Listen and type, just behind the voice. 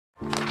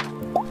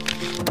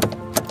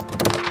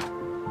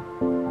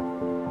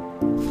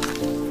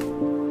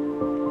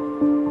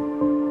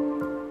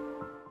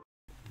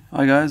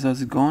Hi guys,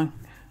 how's it going?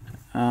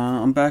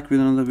 I'm back with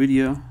another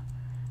video.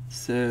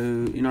 So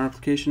in our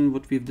application,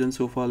 what we've done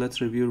so far, let's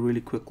review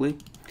really quickly.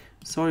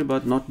 Sorry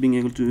about not being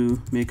able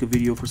to make a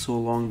video for so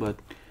long, but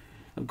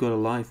I've got a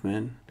life,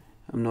 man.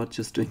 I'm not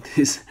just doing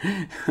this.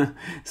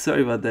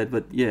 Sorry about that,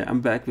 but yeah,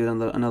 I'm back with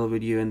another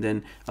video, and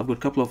then I've got a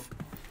couple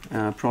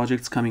of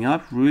projects coming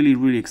up.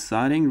 Really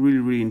exciting,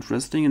 really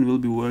interesting, and we'll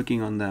be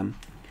working on them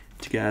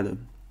together.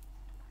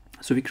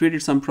 So we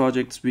created some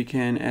projects. We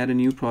can add a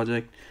new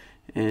project,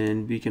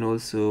 and we can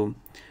also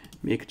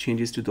make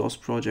changes to those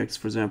projects.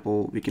 For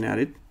example, we can add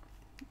it,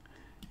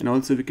 and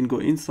also we can go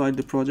inside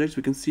the projects.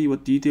 We can see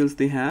what details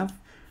they have.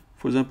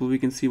 For example, we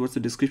can see what's the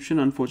description.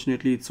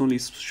 Unfortunately, it's only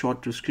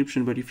short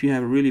description, but if you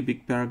have a really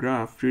big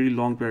paragraph, really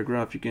long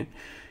paragraph, you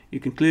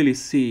can clearly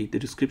see the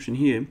description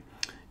here.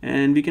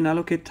 And we can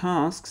allocate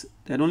tasks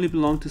that only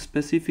belong to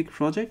specific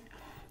project,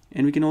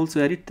 and we can also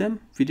edit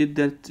them. We did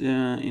that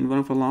in one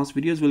of our last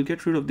videos. We'll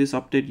get rid of this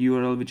update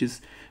URL, which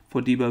is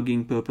for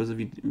debugging purpose.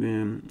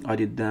 I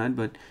did that,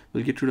 but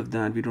we'll get rid of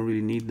that. We don't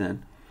really need that.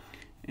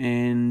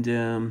 And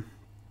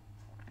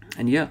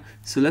yeah,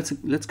 so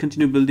let's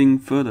continue building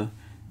further.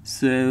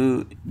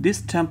 So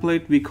this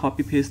template we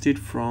copy pasted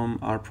from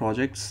our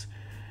projects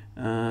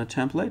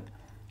template.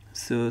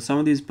 So some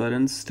of these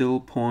buttons still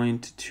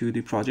point to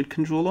the project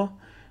controller.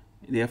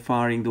 They are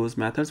firing those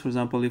methods. For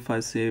example, if I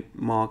say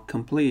mark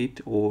complete,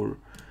 or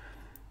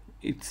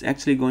it's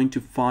actually going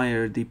to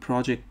fire the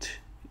project.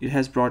 It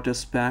has brought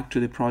us back to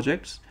the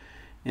projects,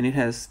 and it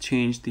has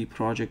changed the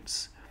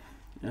project's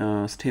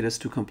status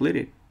to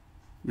completed,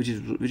 which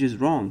is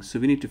wrong. So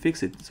we need to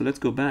fix it. So let's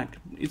go back.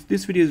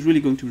 This video is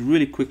really going to be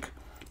really quick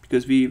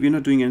because we're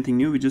not doing anything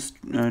new. We're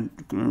just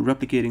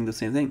replicating the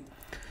same thing.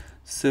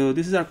 So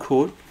this is our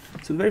code.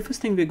 So the very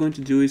first thing we're going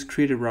to do is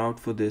create a route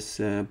for this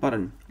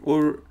button,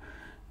 or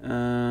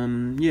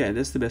yeah,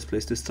 that's the best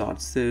place to start.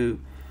 So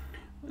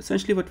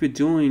essentially what we're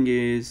doing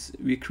is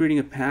we're creating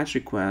a patch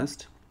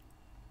request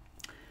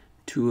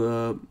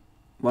to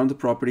one of the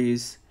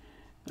properties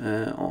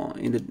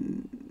in the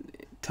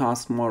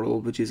task model,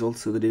 which is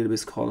also the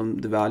database column,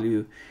 the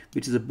value,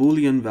 which is a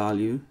Boolean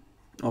value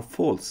of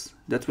false.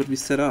 That's what we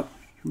set up,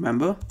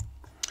 remember?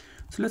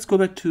 So let's go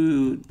back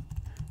to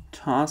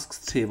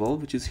tasks table,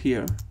 which is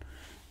here.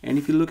 And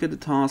if you look at the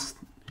task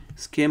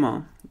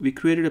schema, we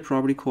created a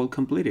property called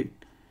completed,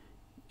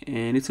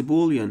 and it's a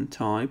Boolean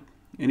type,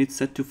 and it's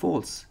set to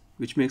false,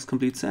 which makes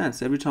complete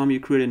sense. Every time you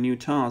create a new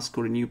task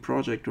or a new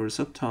project or a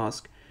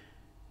subtask,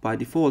 by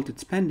default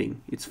it's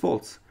pending, it's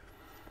false.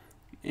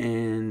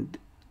 And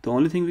the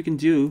only thing we can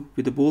do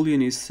with the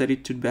Boolean is set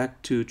it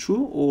back to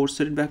true or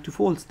set it back to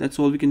false. That's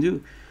all we can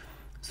do.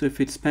 So if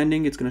it's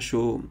pending, it's going to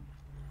show,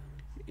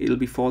 it'll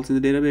be false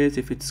in the database.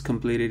 If it's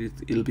completed,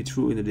 it'll be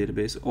true in the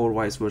database, or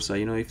vice versa.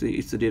 You know, if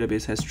the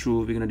database has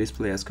true, we're going to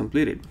display as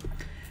completed.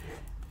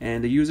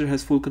 And the user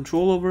has full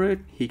control over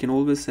it. He can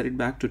always set it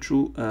back to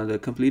true, the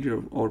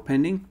completed or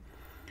pending.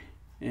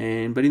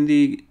 But in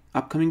the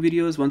upcoming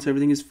videos, once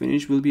everything is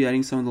finished, we'll be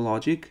adding some of the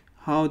logic,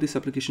 how this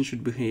application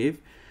should behave.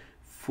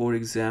 For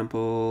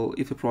example,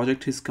 if a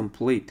project is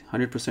complete,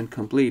 100%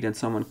 complete, and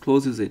someone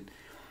closes it,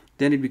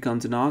 then it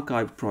becomes an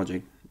archived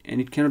project and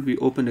it cannot be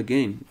opened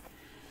again.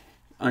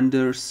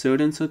 Under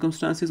certain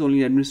circumstances,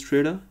 only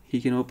administrator,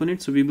 he can open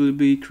it. So we will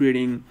be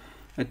creating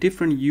a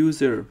different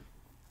user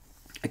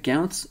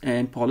accounts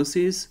and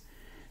policies,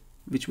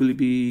 which will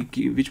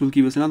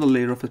give us another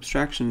layer of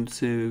abstraction,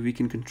 so we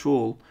can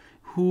control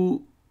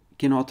who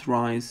can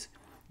authorize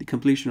the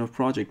completion of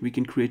project. We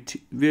can create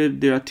where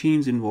there are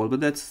teams involved, but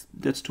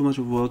that's too much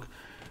of work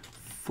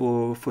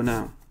for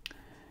now.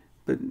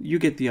 But you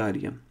get the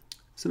idea.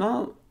 So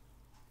now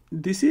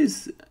this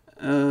is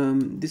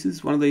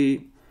one of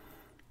the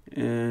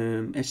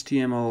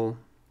HTML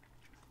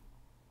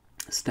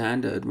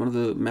standard, one of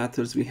the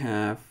methods we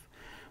have.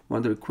 One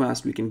of the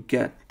requests we can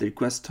get, the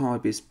request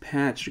type is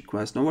patch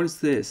request. Now what is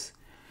this?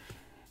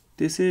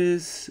 This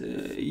is,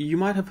 you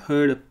might have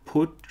heard a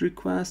put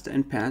request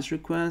and patch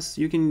request.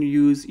 You can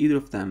use either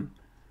of them.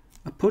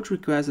 A put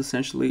request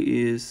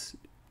essentially is,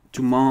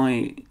 to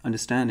my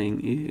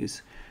understanding,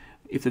 is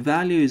if the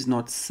value is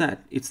not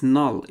set, it's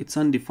null, it's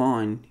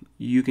undefined,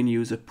 you can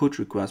use a put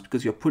request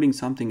because you're putting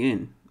something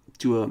in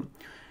to a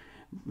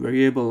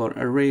variable or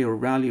array or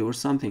value or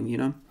something, you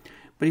know.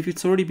 But if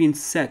it's already been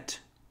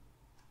set,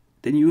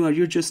 then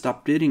you're just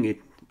updating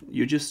it.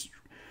 You're just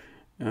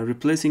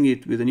replacing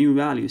it with a new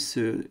value.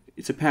 So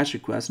it's a patch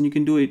request, and you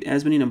can do it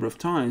as many number of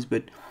times.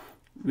 But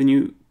when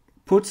you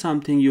put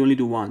something, you only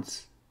do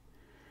once.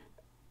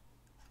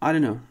 I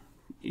don't know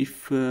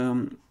if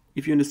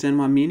you understand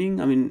my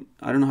meaning. I mean,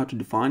 I don't know how to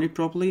define it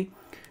properly.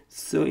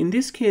 So in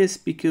this case,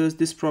 because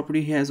this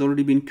property has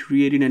already been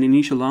created and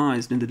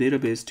initialized in the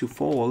database to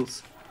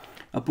false,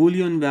 a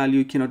Boolean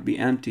value cannot be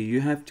empty.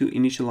 You have to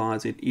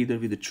initialize it either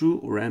with a true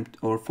or empty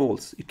or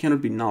false. It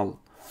cannot be null.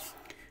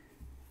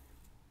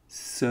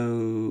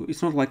 So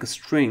it's not like a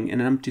string,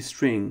 an empty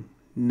string.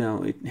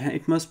 No,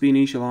 it must be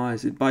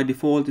initialized. By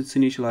default, it's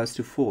initialized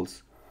to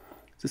false.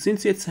 So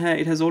since it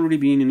has already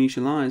been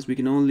initialized, we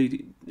can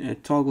only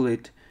toggle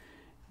it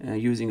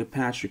using a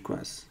patch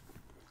request.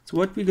 So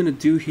what we're going to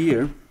do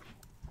here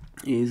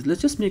is,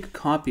 let's just make a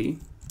copy,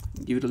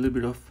 give it a little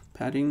bit of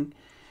padding.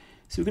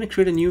 So we're going to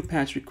create a new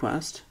patch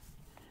request,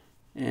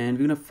 and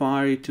we're going to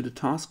fire it to the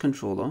task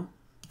controller,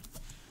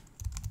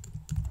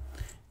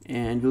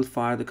 and we'll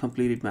fire the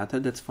completed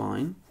method. That's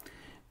fine.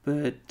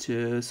 But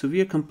so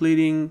we are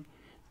completing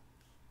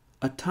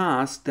a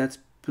task that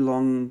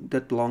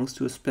belongs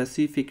to a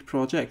specific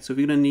project. So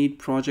we're going to need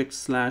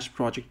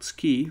project/projects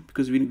key,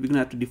 because we're going to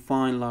have to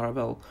define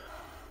Laravel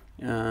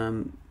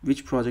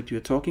which project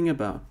we're talking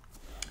about.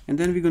 And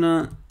then we're going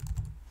to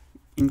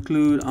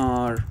include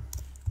our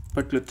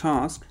particular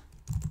task.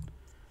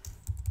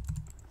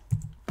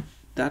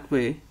 That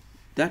way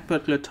that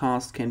particular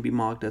task can be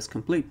marked as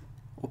complete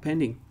or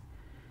pending.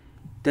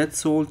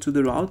 That's all to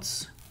the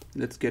routes.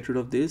 Let's get rid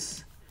of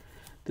this.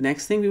 The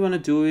next thing we want to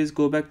do is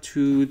go back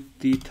to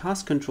the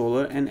task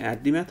controller and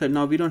add the method.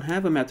 Now we don't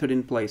have a method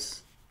in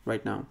place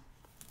right now.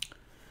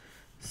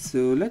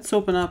 So let's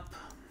open up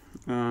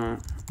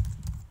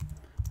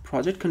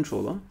project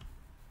controller.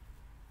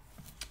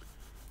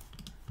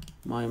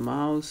 My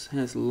mouse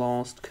has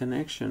lost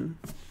connection.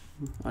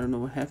 I don't know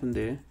what happened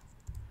there.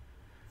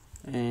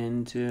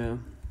 And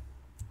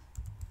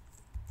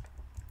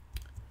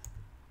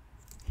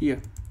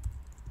here,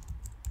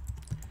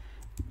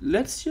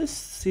 let's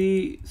just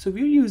see. So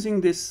we're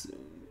using this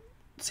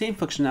same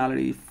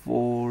functionality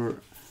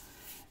for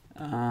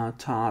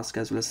task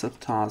as well as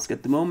subtask.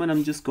 At the moment,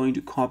 I'm just going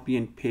to copy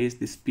and paste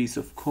this piece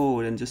of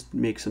code and just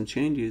make some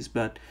changes,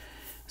 but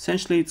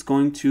essentially it's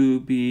going to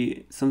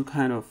be some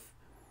kind of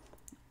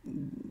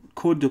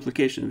code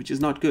duplication, which is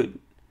not good.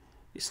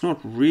 It's not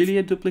really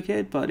a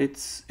duplicate, but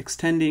it's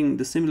extending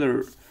the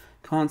similar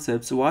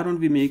concept. So why don't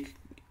we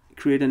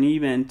create an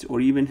event or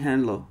event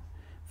handler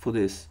for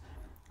this,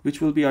 which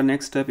will be our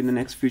next step in the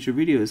next future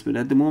videos. But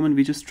at the moment,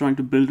 we're just trying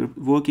to build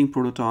working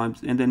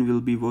prototypes, and then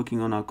we'll be working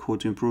on our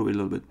code to improve it a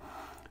little bit.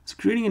 So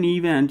creating an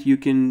event, you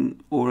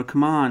can, or a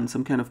command,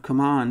 some kind of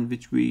command,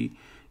 which we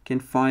can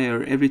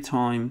fire every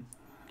time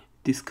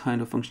this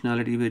kind of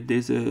functionality where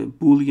there's a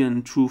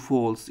Boolean true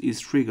false is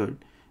triggered.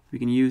 We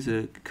can use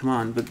a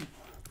command, but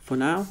for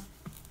now,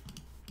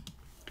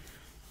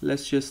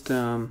 let's just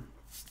okay,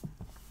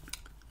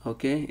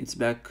 it's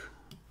back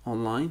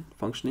online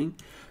functioning.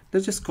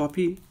 Let's just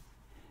copy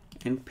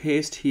and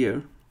paste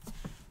here,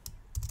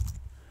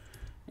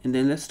 and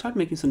then let's start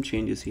making some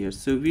changes here.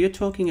 So we are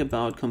talking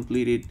about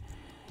completed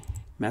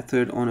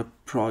method on a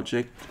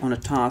project, on a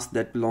task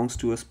that belongs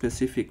to a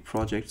specific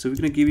project. So we're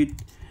going to give it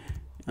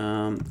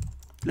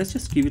let's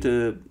just give it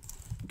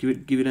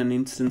an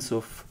instance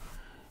of,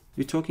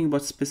 we're talking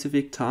about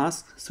specific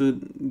tasks, so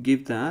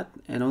give that,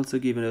 and also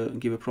give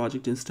a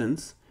project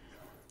instance,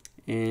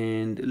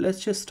 and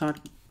let's just start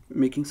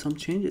making some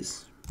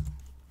changes.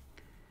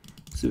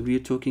 So we are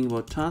talking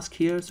about task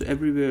here, so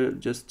everywhere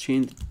just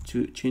change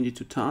it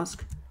to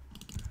task,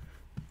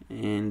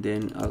 and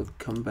then I'll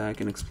come back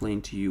and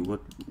explain to you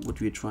what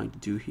we're trying to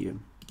do here.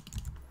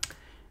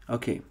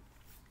 Okay,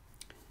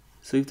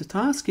 so if the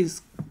task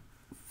is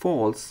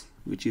false,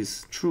 which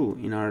is true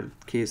in our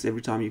case,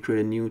 every time you create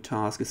a new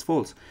task is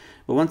false,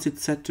 but once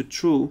it's set to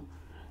true,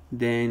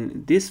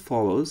 then this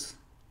follows.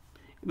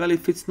 Well,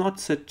 if it's not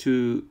set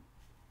to,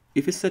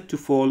 if it's set to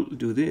false,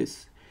 do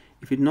this.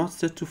 If it's not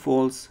set to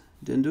false,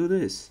 then do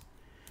this.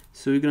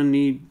 So you're gonna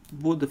need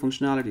both the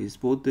functionalities,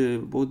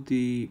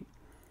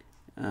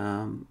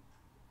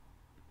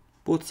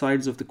 both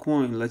sides of the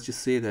coin. Let's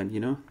just say that,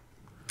 you know,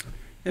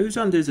 every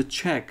time there's a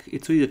check,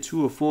 it's either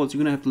true or false,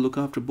 you're gonna have to look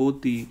after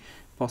both the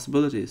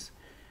possibilities.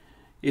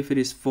 If it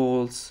is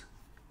false,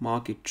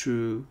 mark it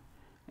true,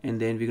 and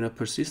then we're gonna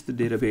persist the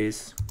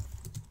database.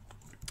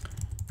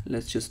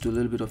 Let's just do a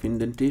little bit of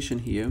indentation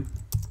here.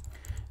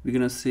 We're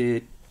gonna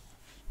say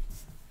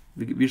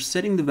we're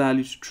setting the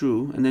value to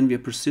true, and then we are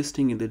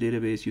persisting in the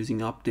database using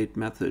update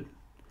method.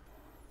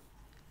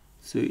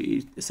 So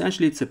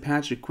essentially it's a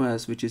patch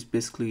request, which is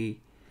basically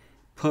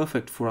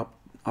perfect for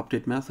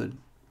update method.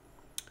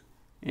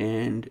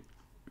 And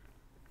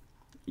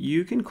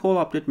you can call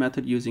update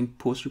method using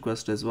post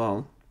request as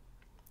well,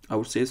 I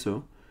would say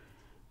so,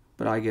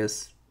 but I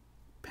guess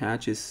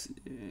patch is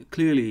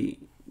clearly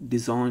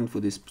designed for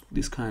this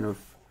kind of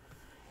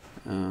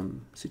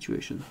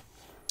situation.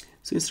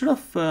 So instead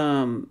of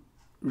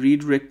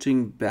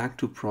redirecting back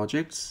to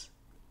projects,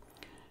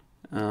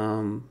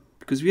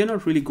 because we are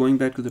not really going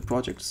back to the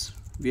projects,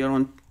 we are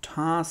on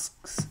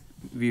tasks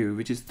view,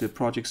 which is the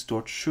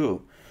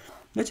projects.show.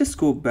 Let's just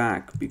go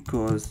back,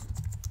 because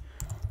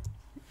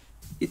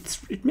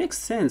it makes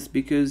sense,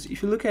 because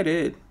if you look at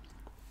it,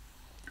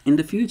 in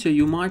the future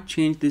you might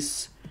change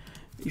this.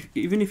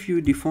 Even if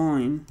you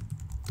define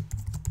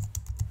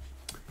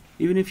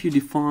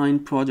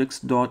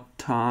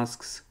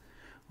projects.tasks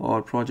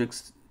or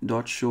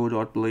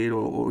projects.show.blade,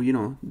 or you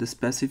know, the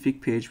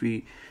specific page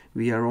we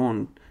are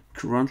on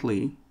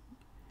currently,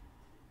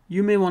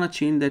 you may want to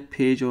change that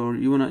page, or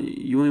you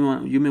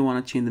may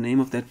want to change the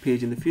name of that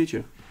page in the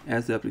future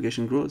as the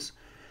application grows,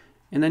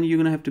 and then you're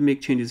gonna have to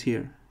make changes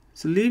here.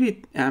 So leave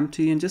it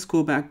empty and just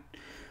go back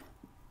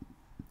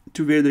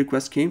to where the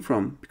request came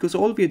from, because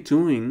all we are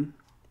doing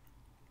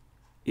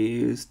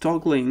is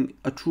toggling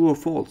a true or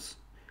false.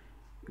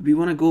 We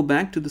want to go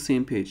back to the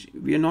same page.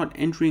 We are not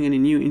entering any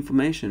new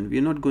information. We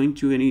are not going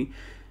to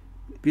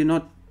we are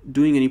not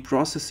doing any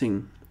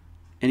processing,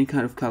 any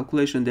kind of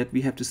calculation that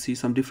we have to see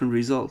some different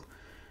result.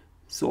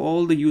 So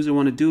all the user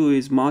want to do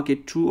is mark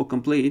it true or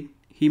complete.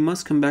 He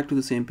must come back to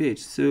the same page.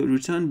 So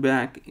return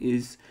back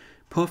is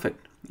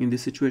perfect in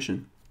this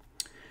situation.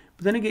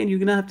 But then again, you're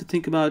gonna have to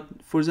think about,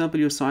 for example,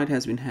 your site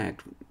has been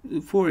hacked,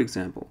 for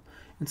example,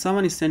 and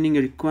someone is sending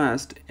a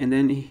request, and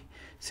then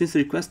since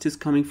the request is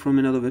coming from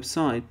another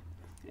website,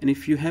 and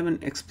if you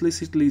haven't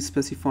explicitly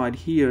specified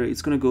here,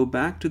 it's going to go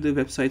back to the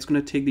website, it's going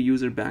to take the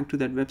user back to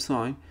that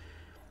website,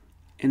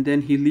 and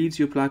then he leaves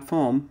your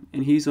platform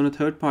and he's on a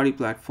third-party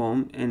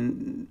platform,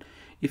 and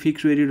if he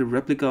created a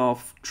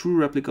true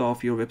replica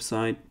of your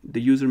website, the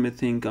user may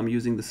think I'm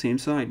using the same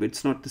site, but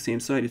it's not the same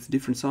site, it's a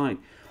different site.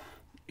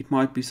 It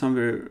might be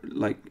somewhere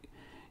like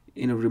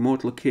in a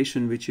remote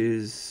location, which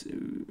is,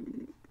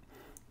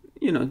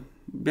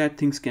 bad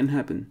things can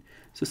happen.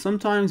 So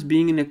sometimes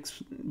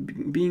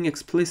being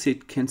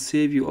explicit can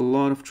save you a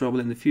lot of trouble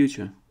in the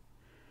future.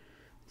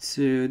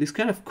 So this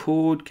kind of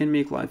code can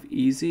make life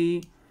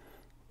easy,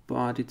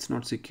 but it's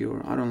not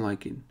secure. I don't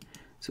like it.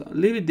 So I'll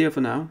leave it there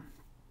for now.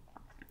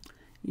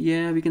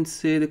 Yeah, we can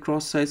say the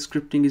cross-site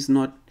scripting is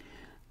not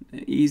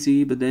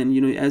easy, but then,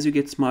 as you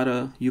get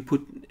smarter, you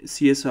put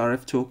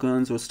CSRF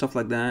tokens or stuff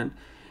like that,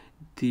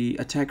 the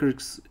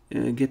attackers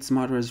get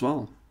smarter as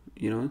well,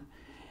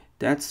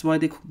 That's why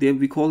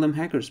we call them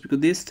hackers, because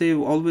they stay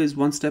always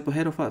one step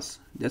ahead of us.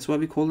 That's why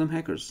we call them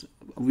hackers.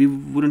 We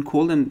wouldn't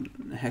call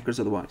them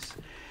hackers otherwise.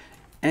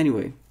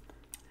 Anyway,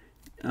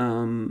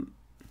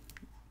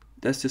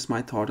 that's just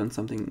my thought on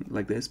something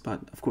like this, but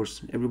of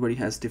course everybody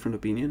has different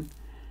opinion.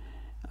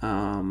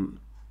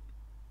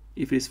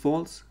 If it is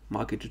false,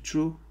 mark it to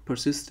true,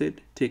 persist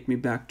it, take me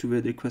back to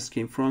where the request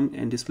came from,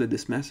 and display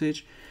this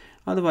message.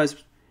 Otherwise,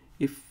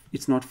 if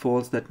it's not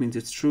false, that means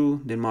it's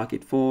true, then mark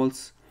it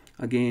false.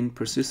 Again,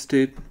 persist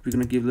it. We're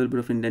going to give a little bit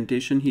of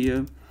indentation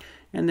here,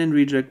 and then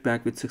redirect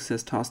back with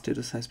success task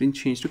status has been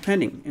changed to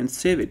pending, and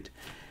save it.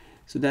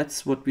 So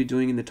that's what we're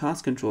doing in the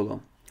task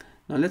controller.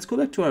 Now let's go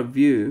back to our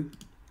view.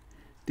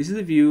 This is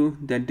the view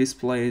that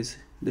displays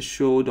the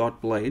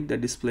show.blade,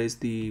 that displays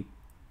the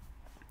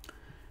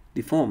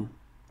form,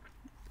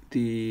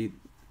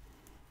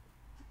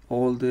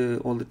 all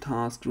the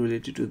tasks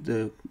related to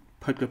the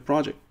particular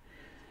project.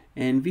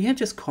 And we have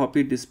just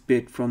copied this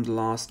bit from the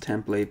last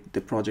template,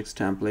 the projects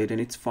template, and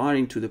it's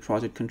firing to the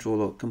project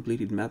controller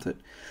completed method.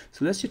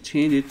 So let's just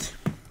change it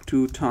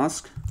to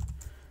task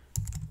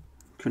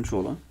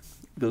controller.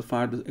 We'll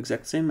fire the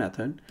exact same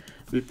method.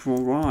 We'll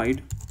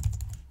provide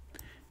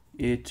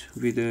it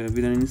with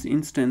an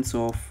instance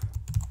of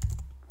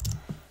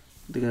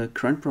the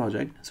current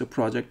project. So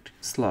project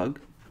slug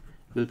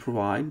will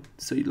provide,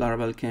 so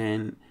Laravel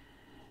can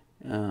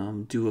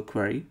do a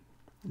query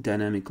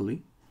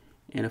dynamically.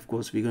 And of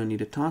course, we're going to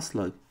need a task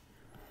slug.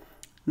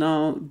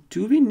 Now,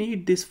 do we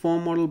need this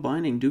form model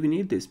binding? Do we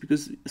need this?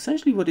 Because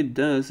essentially what it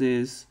does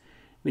is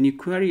when you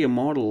query a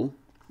model,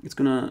 it's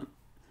going to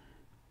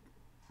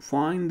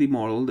find the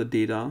model, the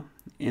data,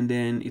 and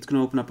then it's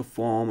going to open up a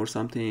form or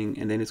something,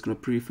 and then it's going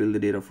to pre-fill the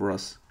data for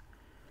us.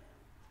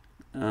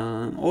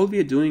 All we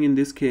are doing in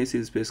this case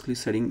is basically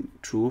setting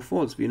true or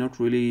false. We're not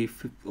really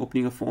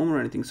opening a form or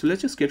anything. So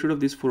let's just get rid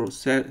of this for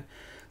a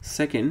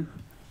second,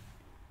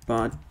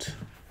 but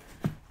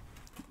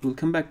we'll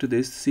come back to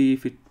this, see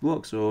if it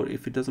works, or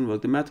if it doesn't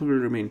work, the method will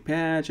remain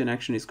patch, and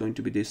action is going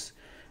to be this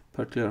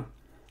particular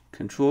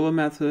controller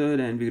method,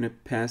 and we're going to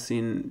pass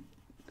in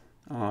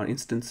our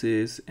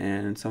instances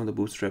and some of the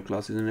bootstrap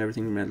classes, and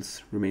everything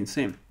else remains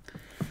same.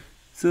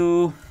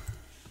 So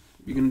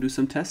we're going to do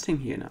some testing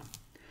here now.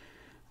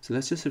 So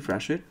let's just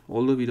refresh it,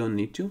 although we don't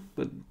need to,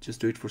 but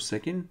just do it for a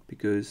second,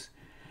 because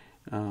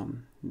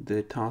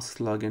the task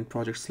slug and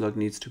project slug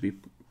needs to be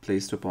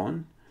placed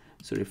upon.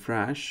 So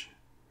refresh.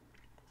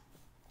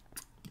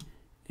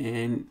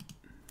 And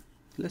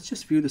let's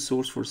just view the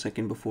source for a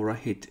second before I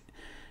hit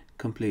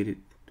complete it.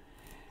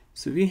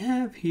 So we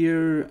have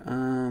here,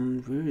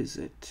 where is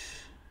it?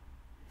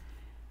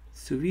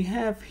 So we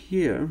have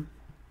here,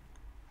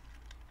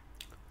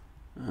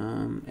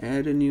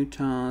 add a new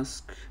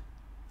task,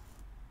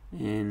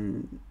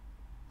 and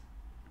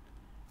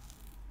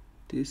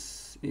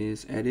this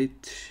is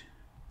edit,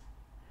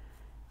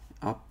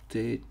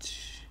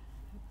 update,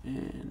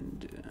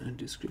 and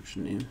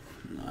description name.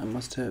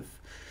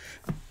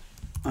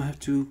 I have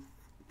to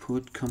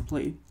put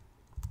complete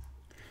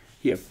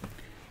here.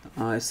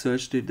 I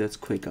searched it, that's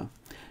quicker.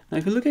 Now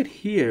if you look at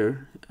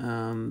here,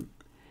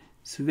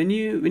 so when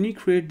you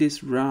create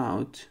this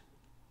route,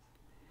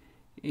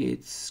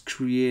 it's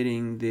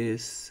creating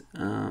this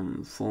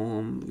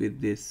form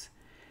with this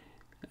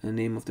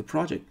name of the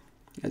project,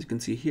 as you can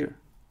see here.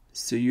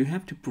 So you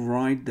have to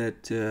provide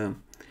that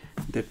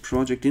that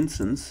project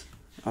instance,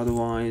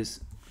 otherwise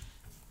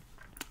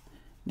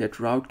that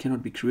route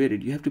cannot be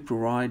created. You have to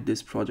provide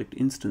this project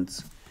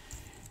instance,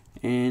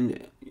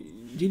 and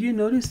did you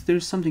notice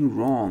there's something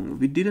wrong?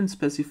 We didn't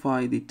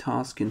specify the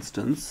task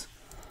instance,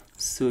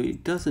 so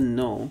it doesn't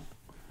know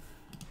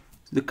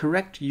the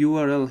correct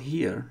URL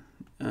here.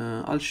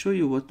 I'll show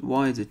you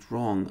why is it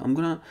wrong. I'm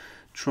gonna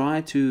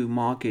try to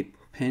mark it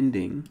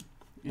pending,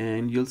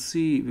 and you'll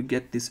see we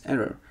get this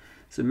error.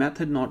 So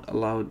method not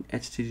allowed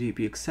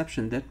HTTP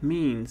exception. That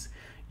means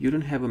you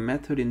don't have a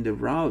method in the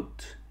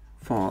route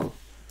file.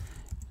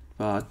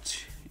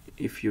 But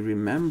if you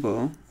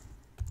remember,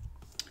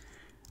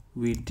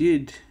 we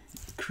did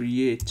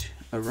create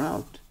a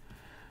route.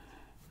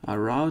 Our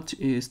route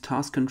is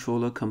task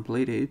controller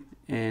completed,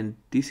 and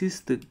this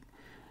is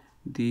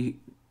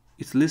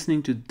it's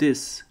listening to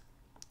this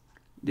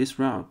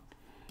route.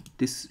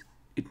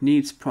 It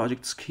needs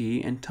project's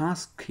key and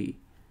task key.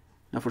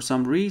 Now for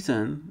some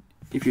reason,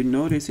 if you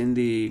notice in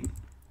the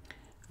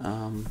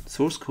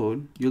source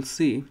code, you'll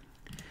see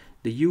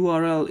the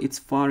URL it's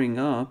firing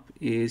up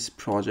is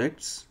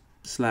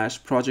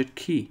projects/project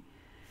key.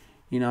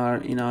 In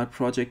our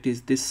project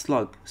is this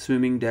slug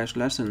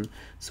swimming-lesson,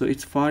 so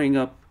it's firing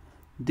up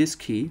this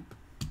key.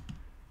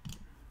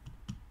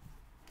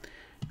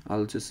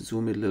 I'll just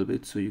zoom it a little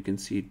bit so you can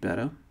see it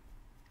better.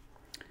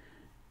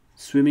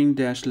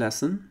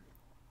 Swimming-lesson,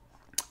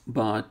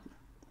 but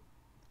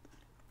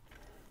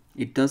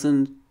it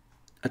doesn't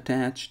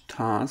attach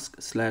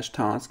task/which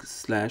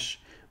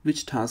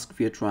task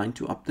we are trying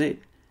to update,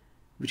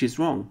 which is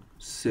wrong.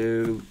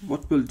 So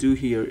what we'll do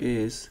here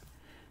is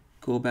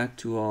go back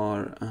to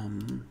our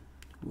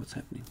what's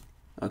happening.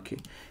 Okay,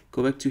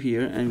 go back to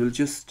here, and we'll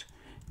just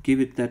give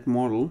it that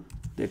model,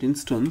 that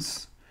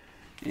instance,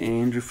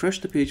 and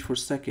refresh the page for a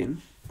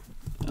second.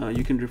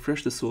 You can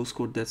refresh the source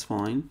code, that's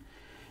fine.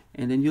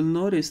 And then you'll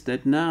notice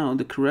that now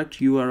the correct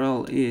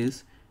URL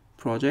is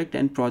project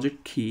and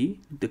project key,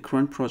 the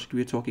current project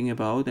we're talking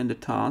about, and the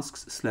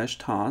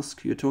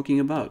tasks/task you're talking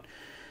about.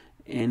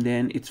 And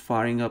then it's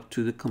firing up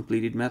to the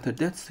completed method.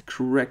 That's the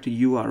correct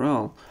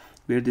URL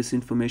where this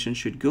information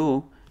should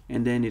go,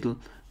 and then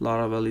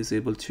Laravel is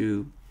able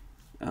to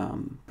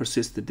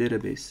persist the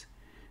database.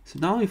 So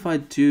now if I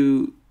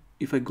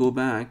go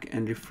back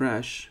and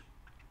refresh,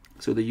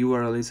 so the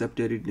URL is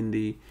updated in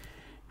the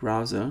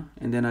browser,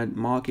 and then I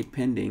mark it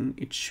pending,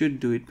 it should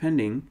do it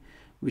pending,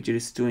 which it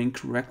is doing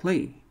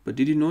correctly. But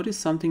did you notice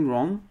something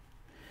wrong?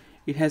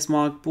 It has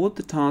marked both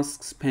the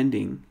tasks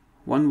pending.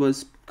 One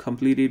was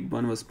completed,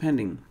 one was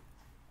pending.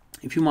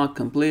 If you mark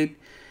complete,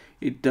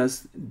 it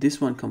does this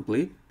one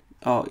complete.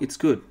 Oh, it's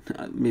good.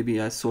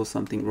 Maybe I saw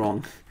something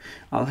wrong.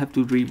 I'll have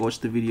to rewatch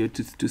the video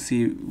to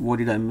see what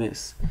did I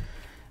miss.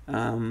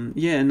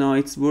 Yeah, no,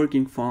 it's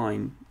working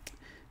fine.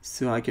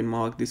 So I can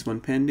mark this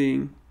one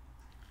pending.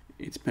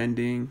 It's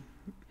pending.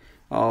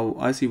 Oh,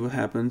 I see what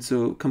happened.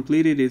 So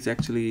completed is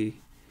actually,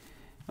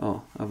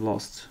 oh, I've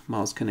lost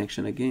mouse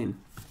connection again.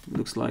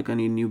 Looks like I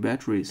need new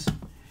batteries.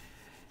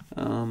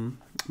 But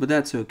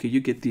that's okay, you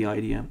get the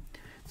idea.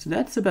 So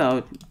that's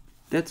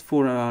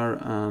for our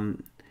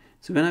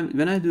so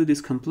when I do this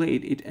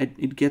complete,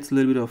 it gets a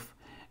little bit of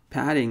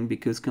padding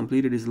because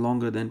completed is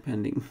longer than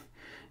pending.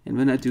 And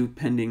when I do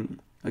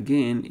pending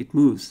again, it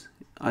moves.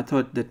 I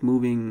thought that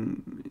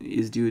moving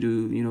is due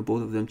to, you know,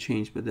 both of them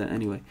change, but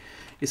anyway,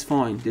 it's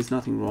fine, there's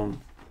nothing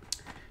wrong.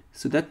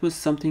 So that was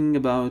something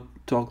about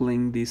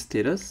toggling the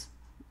status.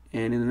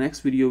 And in the next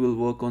video we'll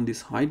work on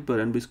this hide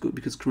button,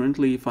 because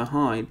currently if I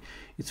hide,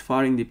 it's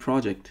firing the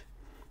project.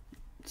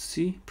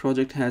 See,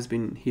 project has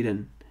been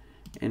hidden,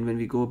 and when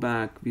we go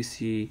back we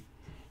see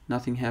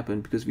nothing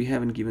happened because we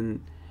haven't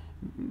given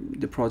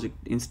the project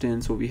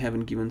instance, or we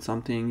haven't given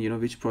something, you know,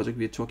 which project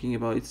we're talking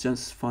about. It's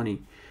just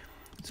funny.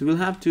 So we'll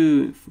have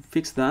to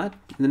fix that.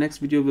 In the next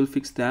video we'll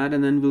fix that,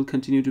 and then we'll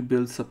continue to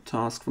build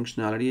subtask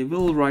functionality.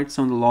 We'll write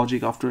some of the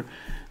logic after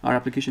our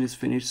application is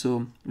finished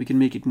so we can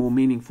make it more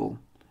meaningful.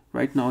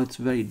 Right now it's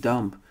very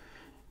dumb.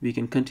 We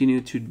can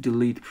continue to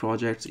delete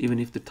projects even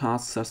if the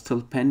tasks are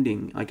still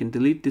pending. I can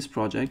delete this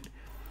project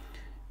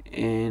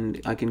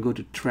and I can go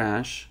to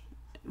trash.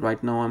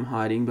 Right now I'm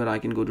hiding, but I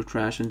can go to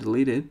trash and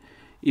delete it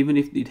even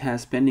if it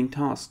has pending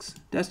tasks.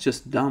 That's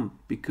just dumb,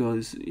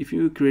 because if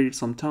you created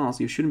some tasks,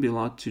 you shouldn't be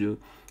allowed to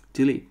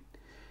delete.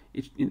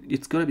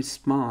 It's gotta be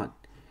smart.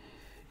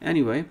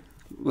 Anyway,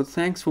 well,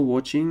 thanks for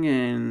watching,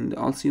 and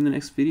I'll see you in the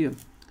next video.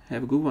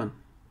 Have a good one.